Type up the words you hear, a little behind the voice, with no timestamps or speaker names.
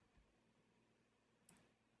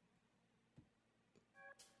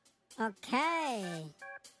Okay.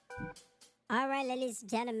 All right, ladies and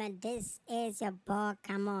gentlemen, this is your boy,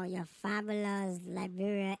 come on, your fabulous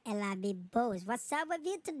Liberia LIB boss. What's up with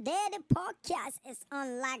you today? The podcast is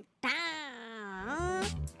on lockdown.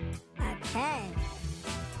 Okay.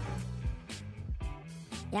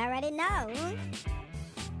 You already know.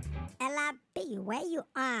 LIB, where you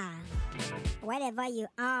are, wherever you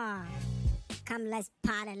are, come, let's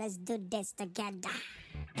party, let's do this together.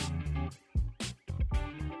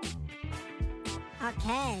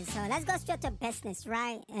 Okay, so let's go straight to business,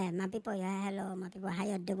 right? My people, yeah, hello, my people, how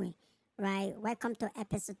you doing? Right, welcome to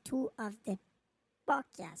episode 2 of the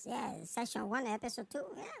podcast. Yeah, session 1, episode 2.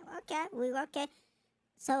 Yeah, okay, we okay.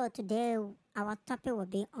 So today, our topic will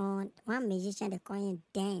be on one musician they call him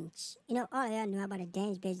Deng. You know, all of y'all know about the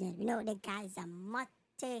Deng business. You know, the guy is a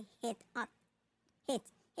multi-hit,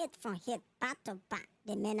 hit from hit, back to back.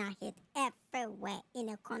 The men are hit everywhere in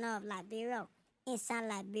the corner of Liberia, inside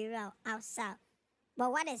Liberia, outside. But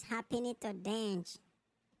what is happening to Deng?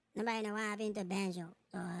 Nobody know what happened to Banjo.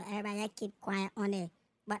 So everybody keep quiet on it.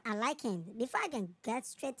 But I like him. Before I can get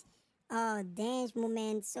straight Deng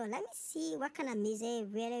movement, so let me see what kind of music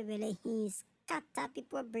really he's scatter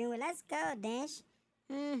people bring with. Let's go, Deng.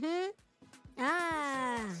 Mm-hmm.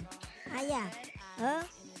 Yeah. Oh.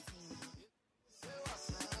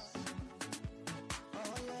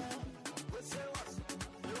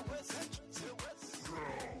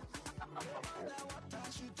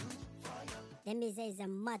 The music is a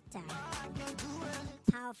mutter.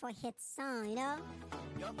 Powerful hit song, you know?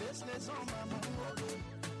 Your business on my money.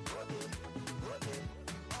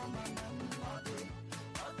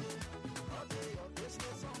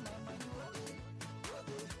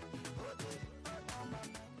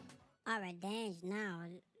 Alright, Deng now.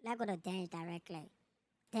 Let's go to Deng directly.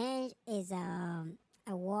 Deng is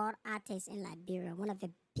a world artist in Liberia, one of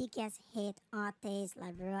the biggest hit artists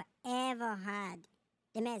Liberia ever had.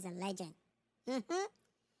 The man is a legend. Mm-hmm.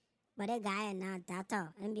 But the guy now, that's all.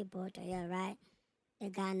 Let me be bold to you, right? The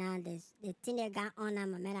guy now, the thing they got on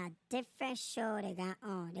them, man, a different show they got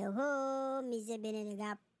on. The whole music business, they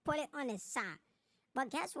got put it on the side.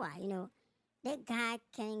 But guess what? You know, the guy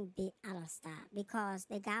can't be out of style because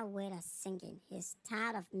the guy way of singing, his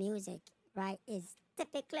style of music, right, is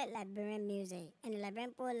typically Liberian music. And the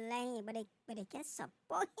Liberian people like him, but they can't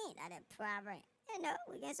support him. That's the problem. You know,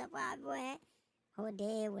 we can support our boy whole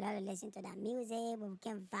day without listening to that music, but we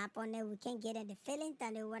can vibe on it, we can get in the feelings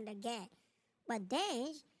that they want to get. But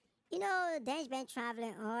Deng, you know, Deng been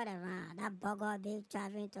traveling all around. That bugger been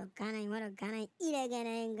traveling to Ghana, he went to Ghana, eat again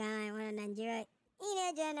in Ghana, he went to Nigeria,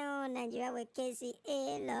 eat again in Nigeria with Casey,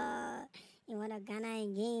 Lord. He went to Ghana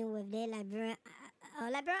again with the Liberian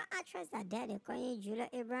actress that there, they call you Julia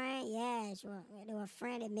Ibrahim. Yeah, they were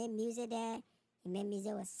friends, they made music there. He made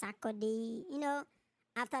music with Sakodi, you know.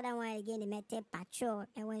 After that one again, they met a patrol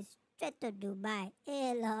and went straight to Dubai.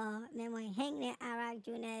 Hey, Lord. Man, went hang there, Iraq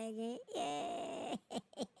Junior again. Yeah.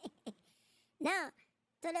 Now,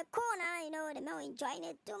 to the corner, you know, the man was enjoying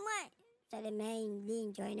it too much. So the man really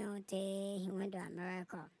enjoying it until he went to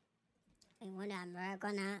America. He went to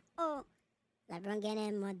America now. Oh, LeBron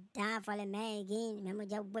getting more down for the man again. Remember,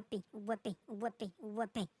 just whipping.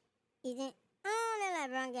 He didn't.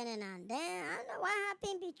 LeBron getting on. Then I don't know what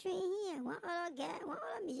happened between here. One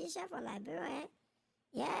other musician from Liberia.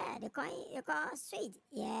 Yeah, they call Sweet.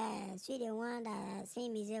 Yeah, Sweet the one that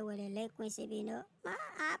sing music with the late Quincy, you know.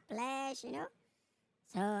 I pledge, you know.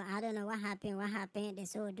 So I don't know what happened. They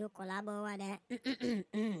so do collab over there.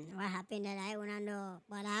 What happened that I wanna know.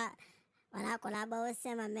 But I collab with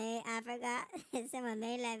some of my Africa, some of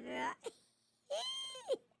my Liberia.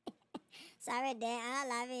 Sorry, Dan, I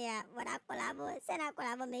love you. But I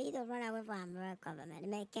collabo, maybe he don't run away from America, man. The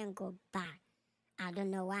man can't go back. I don't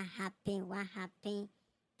know what happened.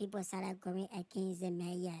 People started going against the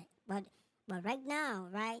man yet. But right now,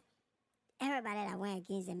 right, everybody that went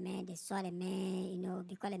against the man, they saw the man, you know,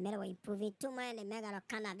 because the man was improving too much, the man got to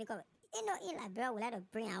kind of, because, you know, in Liberia, we like to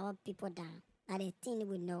bring our people down. Like the thing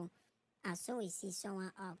we know, as soon as we see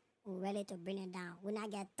someone up, we're ready to bring it down. We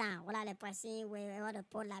not get down. What are the person we want to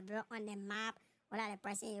put Liberia on the map? What are the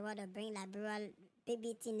person we want to bring Liberia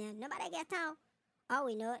baby thing? Nobody get down. All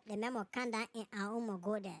we know, the man will come down and our own will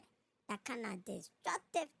go there. That kind of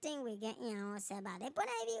destructive thing we get in our own self. They put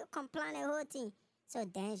even complain the whole thing. So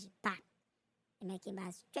then she back. They make him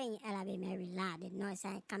back straight in LB Mary Lad. The noise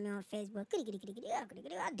I coming on Facebook. Then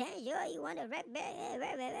you want to rap.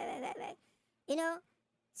 You know?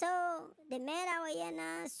 So the man that was here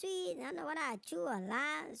now, Sweet, I don't know what I chew a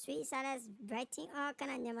lot. Sweet started writing all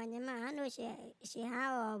kind of nyama. I know she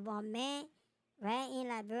have a man right in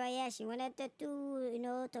Liberia. She wanted to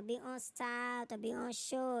do, to be on style, to be on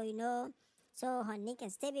show. So her neck can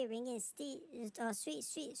still be ringing sweet, sweet,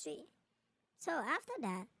 sweet. So after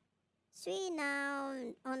that, sweet now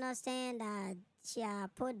understand that she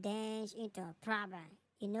put dance into a problem.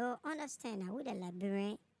 Understand that with the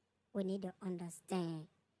Liberian, we need to understand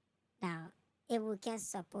that if we can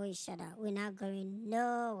support each other, we're not going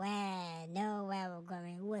nowhere. Nowhere we're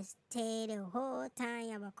going. We'll stay the whole time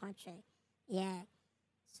in our country. Yeah.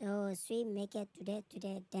 So sweet make it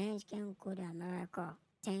today, dance can go to America.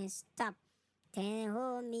 Then stop. Then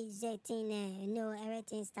whole music thing there,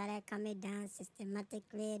 everything started coming down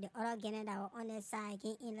systematically. The other Ghana that were on the side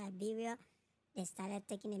again in Liberia, they started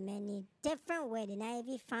taking the many different way. They not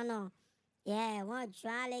even found out. Yeah, one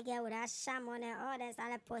dry leg with that sham on it. Oh, they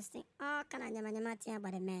started posting all kind of nyama thing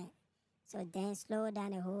about the man. So then slow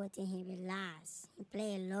down the whole thing. He relaxed. He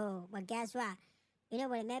play low. But guess what? When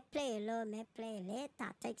the man play low, man play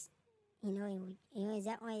later. Takes, is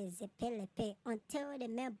that one is a pay until the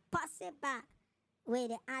man bust it back with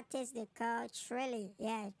the artist they call Trilly.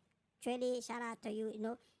 Yeah, Trilly, shout out to you.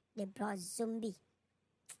 They brought Zombie.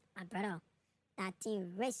 My brother. That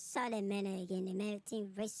thing race solid man again. The man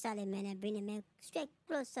thing race solid man and bring the man straight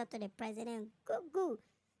closer to the president. Go.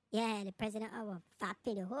 Yeah, the president of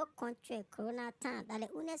vaping the whole country corona time. That the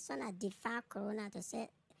only son that defy corona to say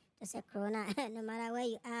corona. No matter where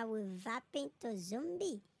you are, we vaping to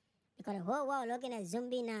zombie. Because the whole world looking at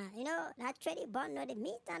zombie now. That trade born know the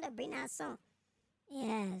meat and the bring that song.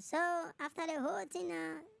 Yeah, so after the whole thing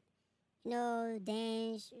now,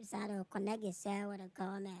 then she started to connect yourself with the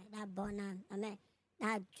government. That born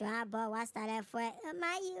that dry ball was started for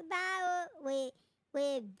my you bow we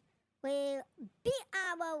big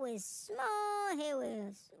album with small hair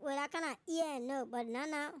with that kind of ear no, but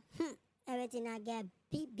now everything I get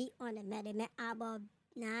beat on the man. The man album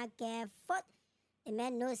now get foot. The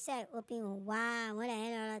man no say open wow what the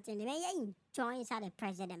hell thing. The man enjoying inside the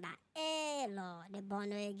president but hey Lord the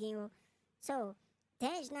born again. So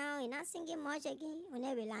Dej now, you're not singing much again. We're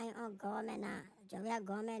not relying on government now. Jovial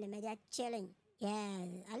government, they just chilling. Yeah,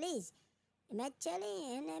 at least. They may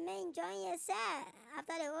chilling and they may enjoying yourself.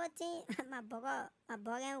 After the whole thing, my boy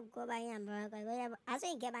go by America. I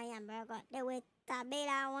say get by America. They will tabe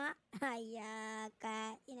that one. Yeah,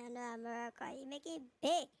 no America. You make it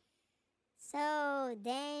big. So,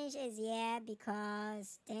 Dej is here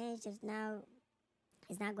because Dej is now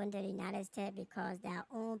he's not going to the United States because their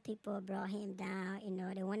own people brought him down.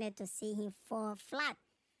 They wanted to see him fall flat.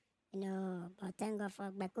 But thank God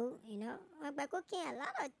for Baku. Baku can a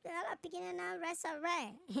lot of picking now rest of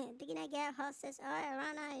rare. Picking get horses all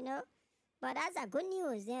around now. But that's a good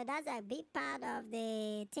news. That's a big part of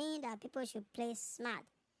the thing that people should play smart.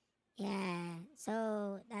 Yeah.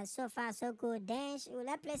 So that's so far so good. Dance.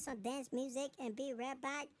 Let's play some dance music and be right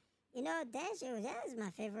back. Dance is my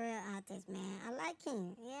favorite artist, man. I like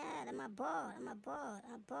him. Yeah, that's my boy. I'm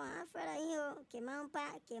afraid of you. Come on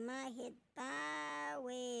back. Come on, hit by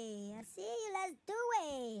way. I see you. Let's do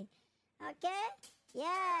it. Okay?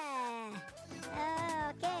 Yeah.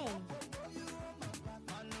 Okay.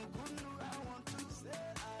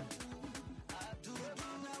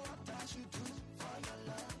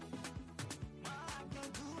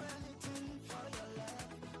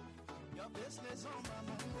 Business on my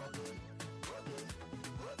mind, all day,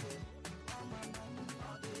 on my mind,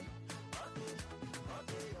 all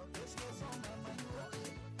day, your business on my mind,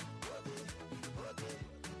 all day,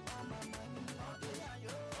 on my mind, all day,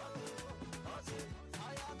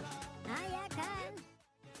 Ayaka.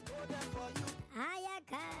 go there for you,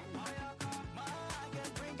 Ayaka. I can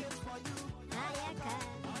bring it for you, Ayaka.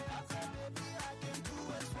 baby, I can do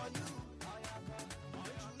it for you,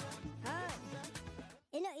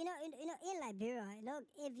 In Liberia, look,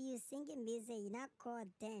 if you singing music, you're not called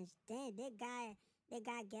dance. Dang, that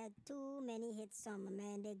guy get too many hit songs,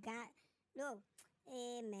 man. Look,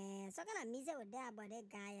 hey, man, so kind of music with that about that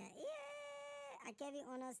guy. Yeah, I can't even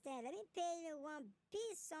understand. Let me play you one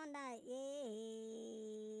piece on that.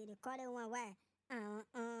 Yeah, they call it one where? And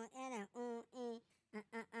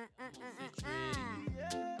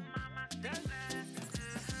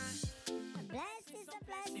a blessing, a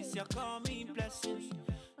blessing. Since you call me blessings,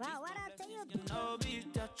 Wow, what up to you, people? no be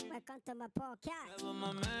touch. Welcome to my podcast. Never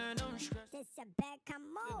my man, don't stress. This your back,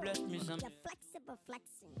 come on. Bless me some. You're flexible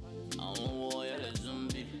flexing. I want war, you're a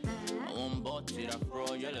zombie. I want body that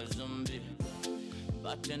pro, you're a zombie.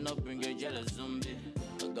 Batting up, bring a yellow zombie.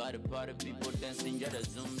 I got a party people dancing, you're a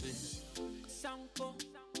zombie. Sanko,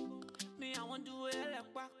 me, I want to do it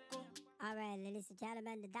like Paco. All right, ladies and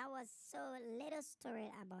gentlemen, that was so little story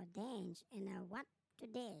about Deng and what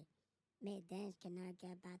today. made Deng cannot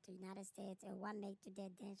get back to United States, and what made today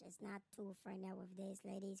Deng is not too friendly with this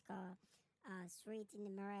lady called Sweet in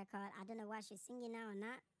America. I don't know why she's singing now or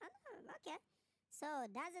not. I don't know. Okay. So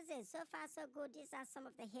that is it. So far, so good. These are some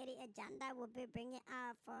of the heady agenda we'll be bringing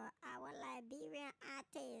out for our Liberian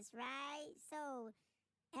artists, right? So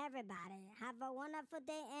everybody, have a wonderful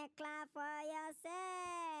day and clap for yourself.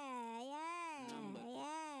 Yeah,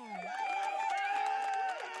 yeah.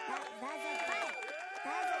 That's a fact.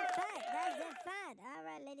 That's a fact. That's a fact. All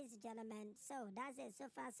right, ladies and gentlemen. So that's it. So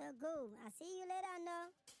far, so good. I'll see you later,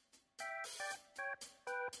 no?